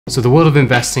So the world of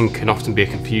investing can often be a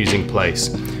confusing place,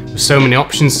 with so many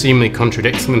options seemingly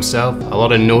contradicting themselves, a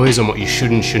lot of noise on what you should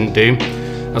and shouldn't do.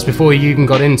 That's before you even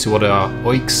got into what are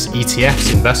OICs,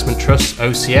 ETFs, investment trusts,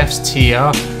 OCFs,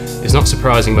 TER. It's not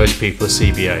surprising most people are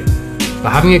CBA. But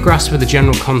having a grasp of the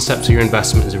general concepts of your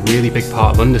investment is a really big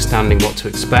part of understanding what to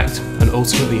expect and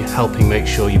ultimately helping make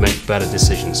sure you make better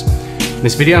decisions. In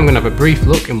this video I'm going to have a brief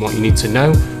look at what you need to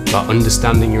know about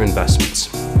understanding your investments.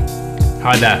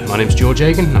 Hi there, my name is George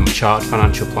Agan and I'm a chartered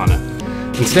financial planner.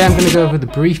 And today I'm going to go over the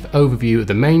brief overview of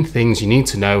the main things you need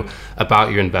to know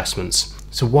about your investments.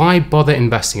 So why bother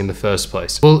investing in the first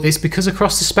place? Well, it's because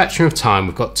across the spectrum of time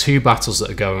we've got two battles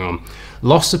that are going on.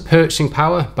 Loss of purchasing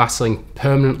power, battling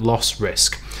permanent loss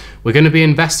risk. We're going to be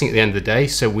investing at the end of the day,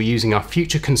 so we're using our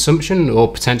future consumption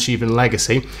or potentially even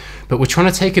legacy, but we're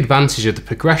trying to take advantage of the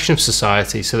progression of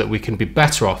society so that we can be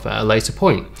better off at a later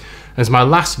point. As my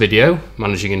last video,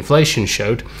 Managing Inflation,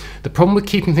 showed, the problem with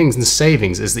keeping things in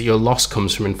savings is that your loss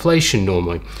comes from inflation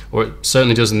normally, or it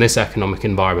certainly does in this economic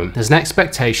environment. There's an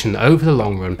expectation that over the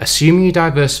long run, assuming you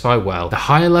diversify well, the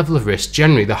higher level of risk,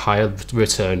 generally the higher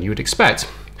return you would expect.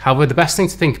 However, the best thing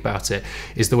to think about it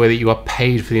is the way that you are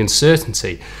paid for the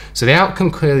uncertainty. So the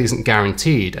outcome clearly isn't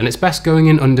guaranteed, and it's best going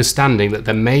in understanding that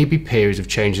there may be periods of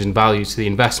changes in value to the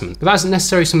investment, but that isn't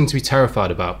necessarily something to be terrified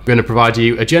about. We're going to provide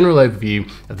you a general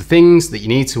overview of the things that you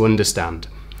need to understand.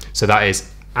 So that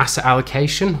is asset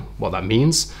allocation, what that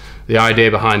means, the idea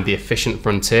behind the efficient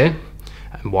frontier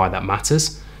and why that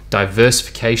matters,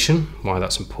 diversification, why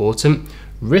that's important,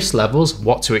 risk levels,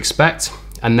 what to expect,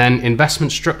 and then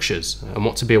investment structures and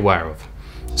what to be aware of.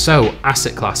 So,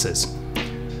 asset classes.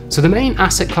 So the main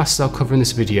asset classes I'll cover in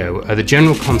this video are the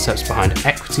general concepts behind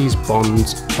equities,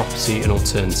 bonds, property and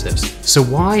alternatives. So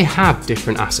why have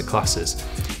different asset classes?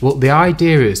 Well, the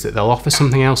idea is that they'll offer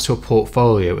something else to a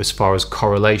portfolio as far as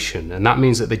correlation, and that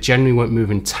means that they generally won't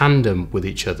move in tandem with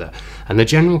each other. And the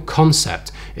general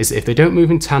concept is that if they don't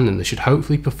move in tandem, they should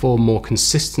hopefully perform more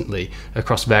consistently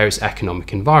across various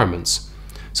economic environments.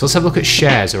 So let's have a look at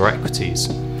shares or equities.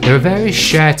 There are various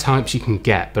share types you can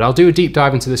get, but I'll do a deep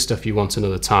dive into this stuff if you want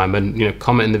another time, and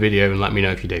comment in the video and let me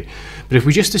know if you do. But if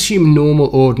we just assume normal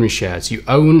ordinary shares, you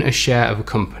own a share of a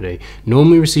company,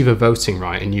 normally receive a voting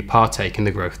right, and you partake in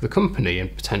the growth of the company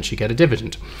and potentially get a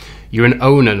dividend. You're an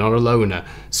owner, not a loaner,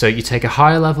 so you take a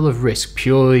higher level of risk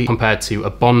purely compared to a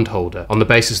bondholder on the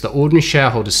basis that ordinary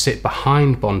shareholders sit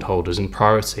behind bondholders in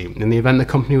priority in the event the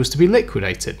company was to be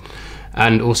liquidated,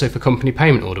 and also for company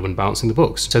payment order when balancing the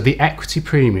books. So the equity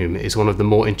premium is one of the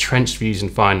more entrenched views in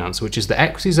finance, which is that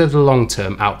equities over the long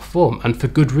term outperform, and for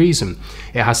good reason.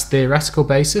 It has theoretical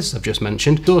basis, I've just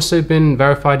mentioned. It's also been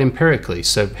verified empirically,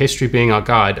 so history being our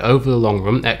guide, over the long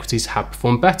run, equities have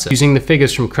performed better. Using the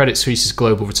figures from Credit Suisse's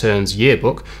Global Returns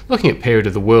Yearbook, looking at period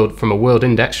of the world from a world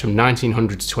index from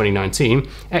 1900 to 2019,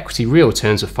 equity real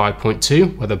returns were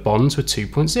 5.2, where the bonds were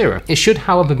 2.0. It should,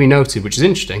 however, be noted, which is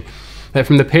interesting, that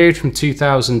from the period from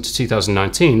 2000 to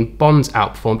 2019, bonds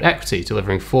outperformed equity,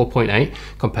 delivering 4.8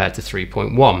 compared to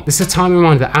 3.1. This is a time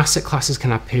reminder that asset classes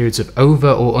can have periods of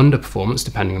over or underperformance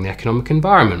depending on the economic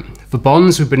environment. For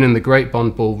bonds, we've been in the great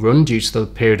bond bull run due to the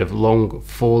period of long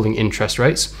falling interest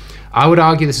rates. I would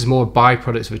argue this is more a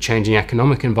byproduct of a changing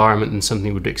economic environment than something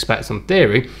we would expect on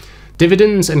theory.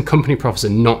 Dividends and company profits are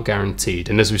not guaranteed,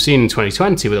 and as we've seen in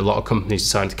 2020 with a lot of companies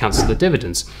deciding to cancel their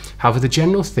dividends. However, the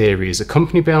general theory is a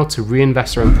company being able to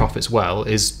reinvest their own profits well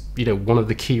is one of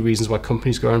the key reasons why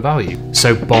companies grow in value.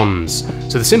 So bonds.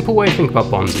 So the simple way to think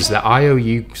about bonds is that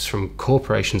IOUs from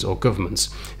corporations or governments.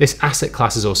 This asset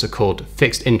class is also called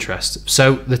fixed interest.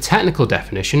 So the technical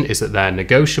definition is that they're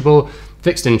negotiable,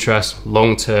 fixed interest,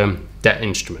 long-term debt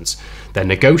instruments. They're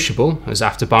negotiable, as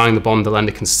after buying the bond, the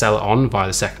lender can sell it on via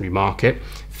the secondary market.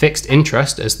 Fixed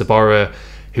interest, as the borrower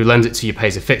who lends it to you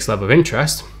pays a fixed level of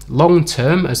interest. Long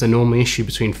term, as they're normally issued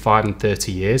between 5 and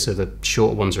 30 years, so the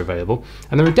shorter ones are available.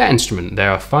 And they're a debt instrument.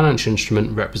 They're a financial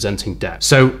instrument representing debt.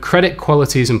 So credit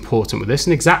quality is important with this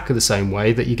in exactly the same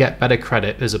way that you get better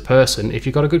credit as a person if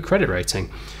you've got a good credit rating,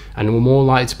 and we're more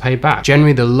likely to pay back.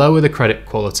 Generally, the lower the credit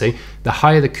quality, the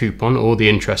higher the coupon or the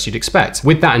interest you'd expect.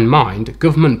 With that in mind,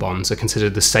 government bonds are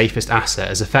considered the safest asset,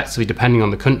 as effectively, depending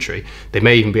on the country, they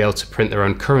may even be able to print their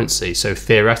own currency, so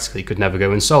theoretically could never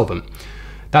go insolvent.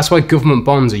 That's why government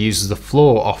bonds are used as the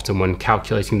floor often when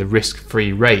calculating the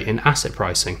risk-free rate in asset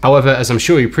pricing. However, as I'm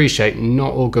sure you appreciate,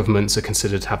 not all governments are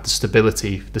considered to have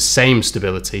the same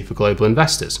stability for global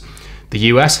investors. The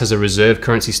US has a reserve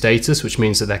currency status, which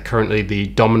means that they're currently the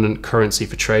dominant currency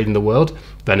for trade in the world.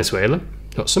 Venezuela,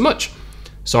 not so much.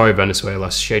 Sorry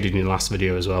Venezuela, shaded in the last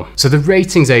video as well. So the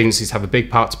ratings agencies have a big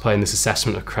part to play in this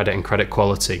assessment of credit and credit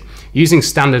quality. Using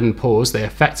Standard & Poor's, they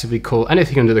effectively call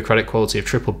anything under the credit quality of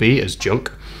BBB as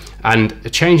junk. And a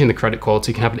change in the credit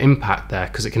quality can have an impact there,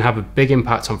 because it can have a big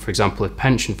impact on, for example, if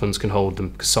pension funds can hold them,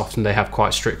 because often they have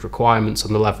quite strict requirements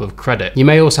on the level of credit. You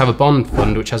may also have a bond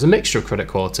fund which has a mixture of credit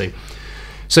quality.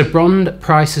 So bond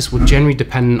prices will generally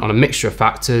depend on a mixture of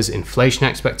factors: inflation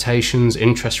expectations,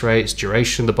 interest rates,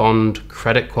 duration of the bond,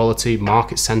 credit quality,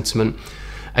 market sentiment.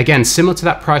 Again, similar to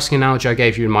that pricing analogy I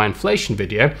gave you in my inflation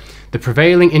video, the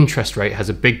prevailing interest rate has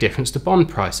a big difference to bond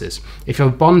prices. If you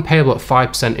have a bond payable at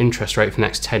 5% interest rate for the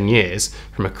next 10 years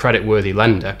from a credit-worthy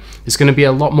lender, it's going to be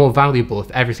a lot more valuable if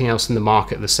everything else in the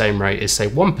market at the same rate is, say,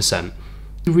 1%.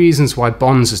 The reasons why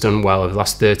bonds has done well over the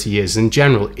last 30 years is, in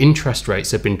general, interest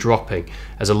rates have been dropping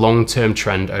as a long-term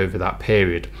trend over that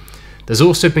period. There's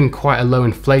also been quite a low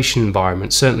inflation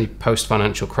environment, certainly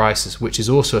post-financial crisis, which is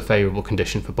also a favourable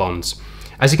condition for bonds.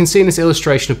 As you can see in this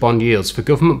illustration of bond yields, for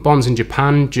government bonds in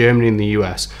Japan, Germany and the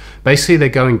US, basically they're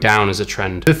going down as a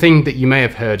trend. The thing that you may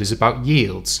have heard is about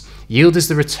yields. Yield is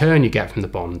the return you get from the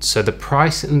bond, so the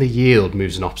price and the yield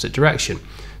moves in opposite direction.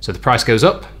 So the price goes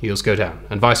up, yields go down,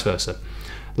 and vice versa.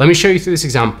 Let me show you through this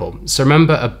example. So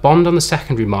remember, a bond on the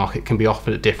secondary market can be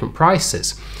offered at different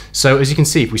prices. So as you can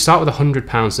see, if we start with £100 at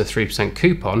a 3%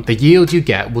 coupon, the yield you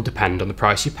get will depend on the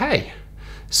price you pay.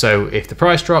 So if the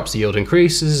price drops, the yield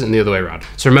increases, and the other way around.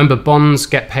 So remember, bonds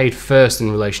get paid first in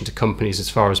relation to companies as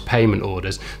far as payment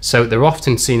orders, so they're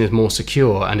often seen as more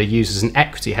secure and are used as an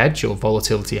equity hedge or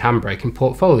volatility handbrake in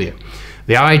portfolio.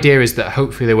 The idea is that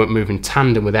hopefully they won't move in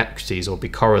tandem with equities or be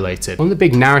correlated. One of the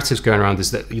big narratives going around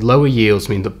is that lower yields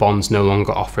mean that bonds no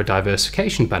longer offer a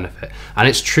diversification benefit. And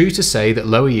it's true to say that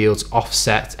lower yields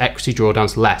offset equity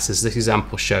drawdowns less, as this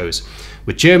example shows,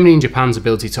 with Germany and Japan's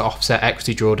ability to offset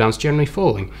equity drawdowns generally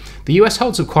falling. The US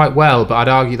holds up quite well, but I'd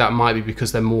argue that might be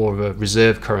because they're more of a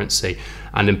reserve currency,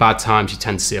 and in bad times you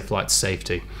tend to see a flight to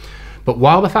safety. But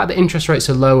while the fact that interest rates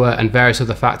are lower and various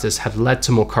other factors have led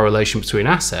to more correlation between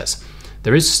assets,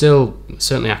 there is still,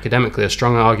 certainly academically, a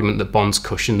strong argument that bonds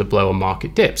cushion the blow on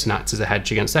market dips and act as a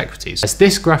hedge against equities. As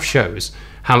this graph shows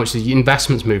how much the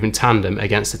investments move in tandem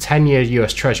against the 10-year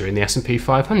US Treasury in the S&P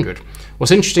 500. What's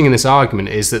interesting in this argument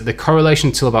is that the correlation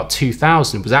until about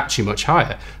 2000 was actually much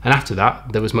higher, and after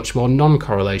that there was much more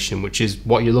non-correlation, which is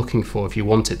what you're looking for if you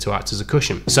want it to act as a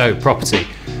cushion. So property.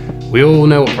 We all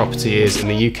know what property is. In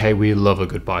the UK we love a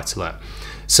good buy-to-let.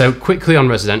 So quickly on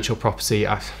residential property,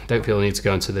 I don't feel I need to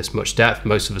go into this much depth.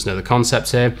 Most of us know the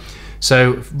concept here.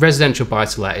 So residential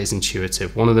buy-to-let is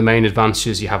intuitive. One of the main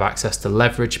advantages, you have access to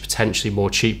leverage potentially more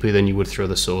cheaply than you would through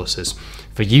other sources.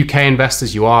 For UK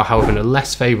investors, you are, however, in a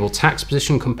less favourable tax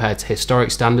position compared to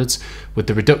historic standards, with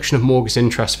the reduction of mortgage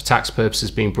interest for tax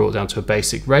purposes being brought down to a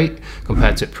basic rate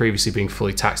compared to it previously being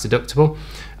fully tax deductible,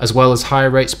 as well as higher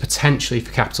rates potentially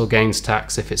for capital gains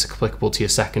tax if it's applicable to your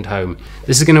second home.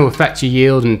 This is going to affect your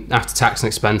yield and after tax and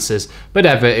expenses, but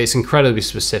it's incredibly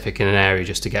specific in an area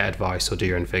just to get advice or do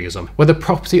your own figures on. Whether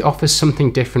property offers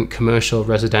something different, commercial or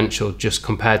residential, just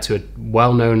compared to a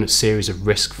well-known series of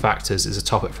risk factors, is a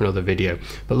topic for another video.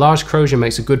 But Lars Crozier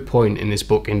makes a good point in his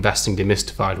book Investing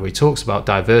Demystified, where he talks about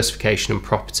diversification and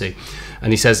property.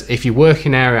 And he says if you work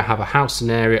in an area, have a house in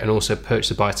an area, and also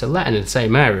purchase a buy-to-let in the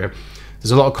same area,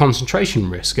 there's a lot of concentration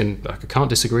risk, and I can't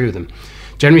disagree with him.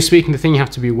 Generally speaking, the thing you have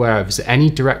to be aware of is that any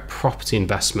direct property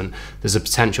investment, there's a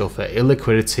potential for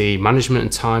illiquidity, management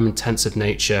and time-intensive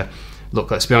nature. Look,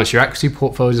 let's be honest, your equity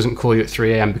portfolio doesn't call you at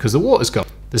 3 AM because the water's gone.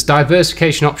 There's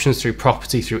diversification options through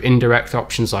property, through indirect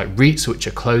options like REITs, which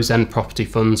are closed-end property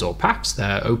funds, or PAPs,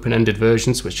 they're open-ended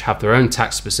versions which have their own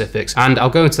tax specifics. And I'll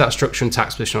go into that structure and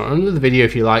tax position on another video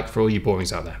if you like, for all you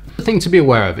borings out there. The thing to be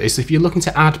aware of is if you're looking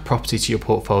to add property to your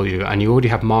portfolio and you already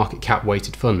have market cap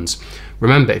weighted funds,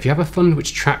 remember, if you have a fund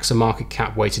which tracks a market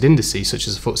cap weighted indices such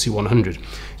as the FTSE 100,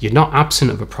 you're not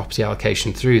absent of a property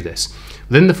allocation through this.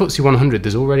 Within the FTSE 100,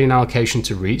 there's already an allocation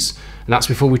to REITs, and that's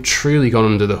before we've truly gone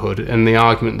under the hood, and the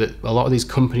argument that a lot of these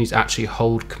companies actually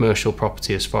hold commercial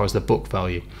property as far as their book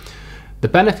value. The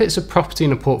benefits of property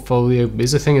in a portfolio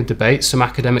is a thing of debate. Some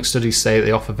academic studies say they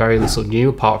offer very little new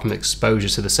apart from exposure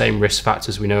to the same risk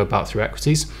factors we know about through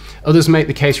equities. Others make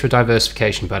the case for a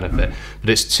diversification benefit, but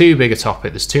it's too big a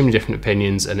topic, there's too many different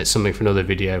opinions, and it's something for another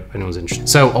video if anyone's interested.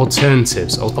 So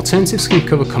alternatives. Alternatives can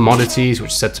cover commodities, which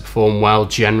are said to perform well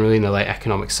generally in the late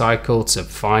economic cycle, to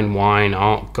fine wine,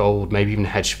 art, gold, maybe even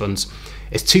hedge funds.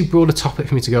 It's too broad a topic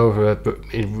for me to go over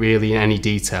really in any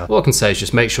detail. All I can say is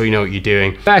just make sure you know what you're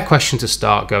doing. Fair question to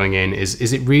start going in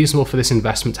is it reasonable for this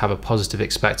investment to have a positive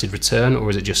expected return, or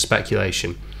is it just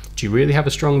speculation? Do you really have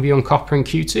a strong view on copper in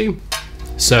Q2?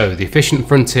 So, the efficient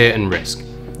frontier and risk.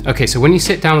 Okay, so when you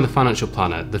sit down with a financial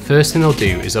planner, the first thing they'll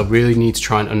do is they'll really need to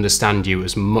try and understand you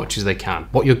as much as they can.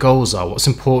 What your goals are, what's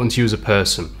important to you as a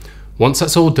person. Once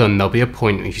that's all done, there'll be a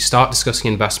point when if you start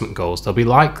discussing investment goals, they'll be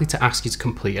likely to ask you to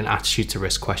complete an attitude to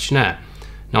risk questionnaire.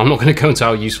 Now, I'm not going to go into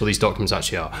how useful these documents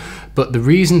actually are, but the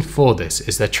reason for this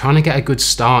is they're trying to get a good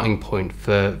starting point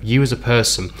for you as a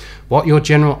person, what your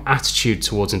general attitude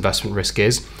towards investment risk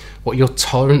is, what your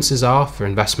tolerances are for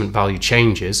investment value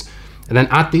changes, and then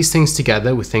add these things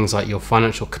together with things like your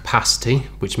financial capacity,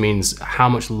 which means how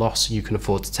much loss you can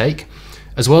afford to take,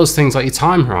 as well as things like your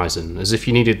time horizon, as if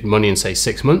you needed money in say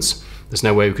 6 months, there's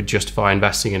no way we could justify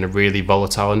investing in a really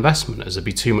volatile investment, as there'd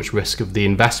be too much risk of the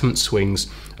investment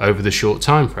swings over the short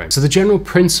time frame. So the general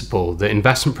principle that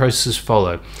investment processes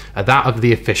follow are that of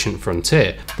the efficient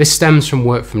frontier. This stems from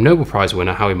work from Nobel Prize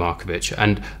winner Howie Markovich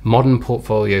and modern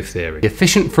portfolio theory. The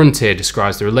efficient frontier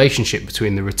describes the relationship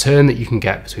between the return that you can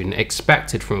get between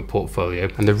expected from a portfolio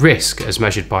and the risk as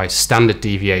measured by standard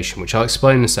deviation, which I'll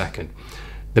explain in a second.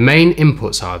 The main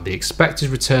inputs are the expected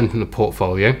return from the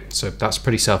portfolio, so that's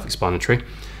pretty self-explanatory.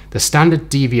 The standard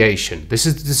deviation, this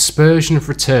is the dispersion of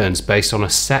returns based on a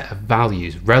set of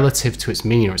values relative to its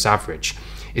mean or its average.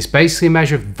 It's basically a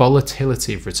measure of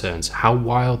volatility of returns, how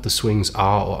wild the swings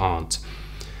are or aren't.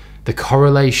 The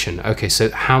correlation, okay, so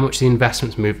how much the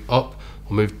investments move up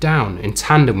or move down in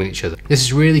tandem with each other. This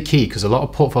is really key because a lot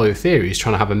of portfolio theory is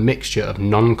trying to have a mixture of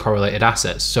non-correlated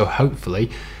assets, so hopefully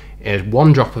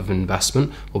one drop of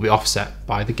investment will be offset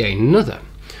by the gain in another.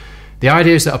 The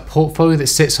idea is that a portfolio that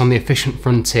sits on the efficient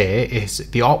frontier is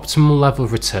the optimal level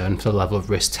of return for the level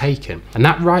of risk taken. And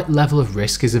that right level of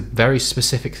risk is a very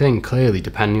specific thing, clearly,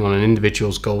 depending on an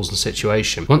individual's goals and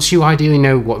situation. Once you ideally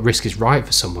know what risk is right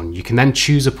for someone, you can then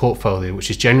choose a portfolio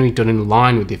which is generally done in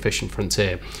line with the efficient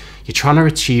frontier. You're trying to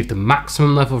achieve the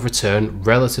maximum level of return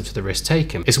relative to the risk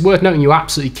taken. It's worth noting you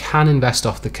absolutely can invest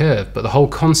off the curve, but the whole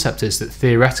concept is that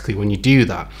theoretically when you do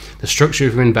that, the structure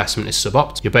of your investment is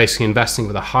suboptimal. You're basically investing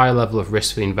with a higher level of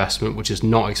risk for the investment, which is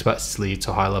not expected to lead to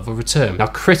a high level of return. Now,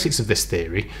 critics of this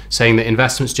theory saying that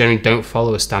investments generally don't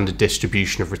follow a standard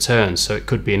distribution of returns, so it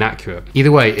could be inaccurate.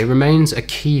 Either way, it remains a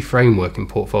key framework in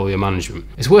portfolio management.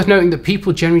 It's worth noting that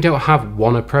people generally don't have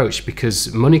one approach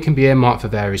because money can be earmarked for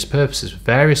various purposes,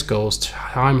 various goals,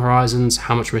 time horizons,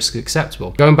 how much risk is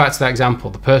acceptable. Going back to that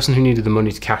example, the person who needed the money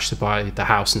to cash to buy the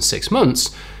house in 6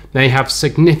 months may have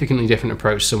significantly different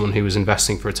approach to someone who was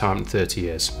investing for retirement in 30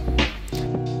 years.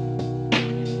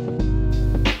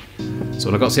 So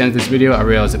when I got to the end of this video, I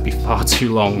realized it'd be far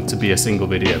too long to be a single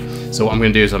video. So what I'm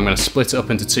going to do is I'm going to split it up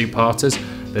into 2 parters.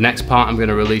 The next part I'm going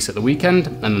to release at the weekend,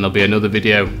 and then there'll be another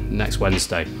video next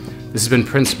Wednesday. This has been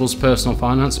Principles Personal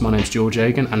Finance. My name's George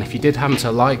Agan, and if you did happen to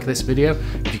like this video,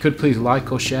 if you could please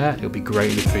like or share, it would be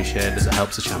greatly appreciated as it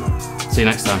helps the channel. See you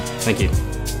next time. Thank you.